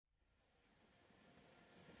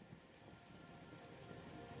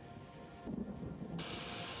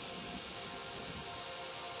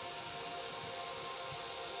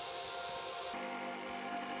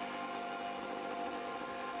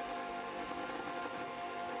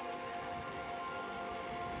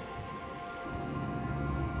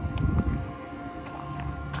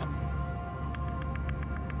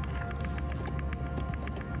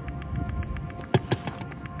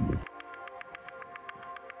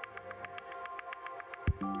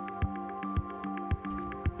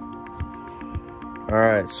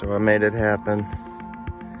Alright, so I made it happen.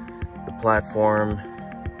 The platform,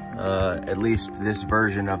 at least this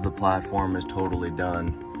version of the platform, is totally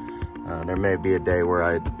done. There may be a day where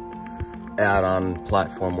I add on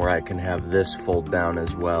platform where I can have this fold down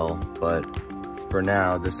as well, but for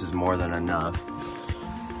now this is more than enough.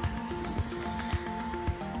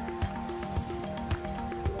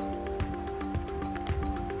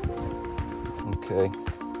 Okay,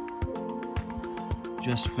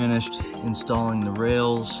 just finished installing the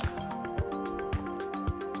rails,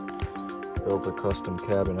 built a custom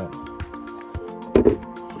cabinet.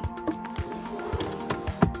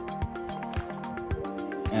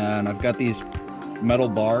 And I've got these metal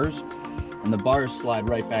bars, and the bars slide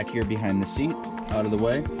right back here behind the seat, out of the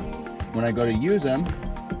way. When I go to use them,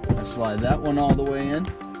 I slide that one all the way in,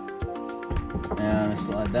 and I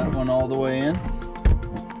slide that one all the way in.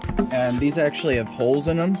 And these actually have holes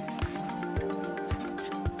in them.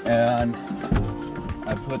 And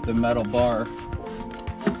I put the metal bar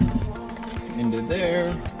into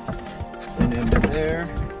there, and into there,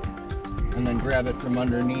 and then grab it from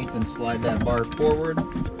underneath and slide that bar forward.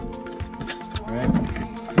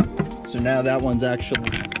 Right? So now that one's actually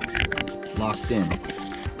locked in.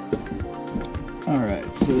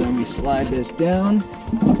 Alright, so then we slide this down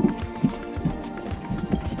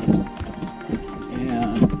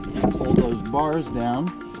and pull those bars down,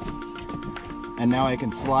 and now I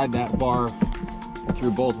can slide that bar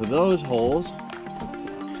through both of those holes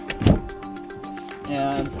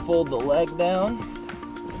and fold the leg down.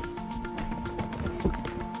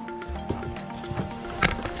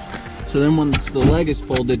 So then once the leg is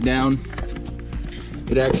folded down,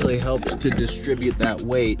 it actually helps to distribute that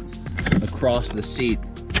weight across the seat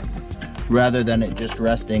rather than it just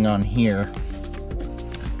resting on here.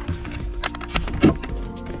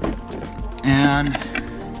 And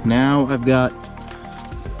now I've got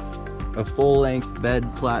a full-length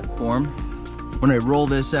bed platform. When I roll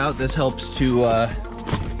this out, this helps to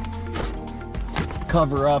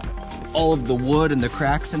cover up all of the wood and the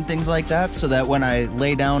cracks and things like that, so that when I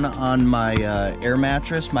lay down on my air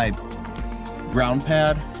mattress, my ground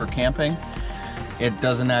pad for camping, it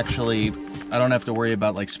doesn't actually, I don't have to worry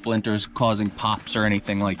about like splinters causing pops or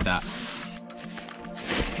anything like that.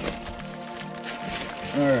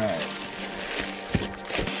 All right.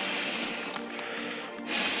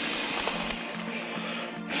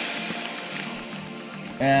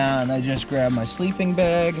 And I just grab my sleeping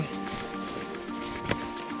bag,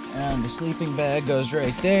 and the sleeping bag goes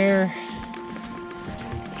right there,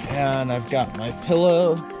 and I've got my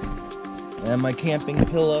pillow and my camping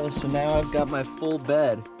pillow. So now I've got my full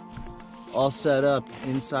bed all set up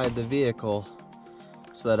inside the vehicle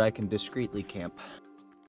so that I can discreetly camp.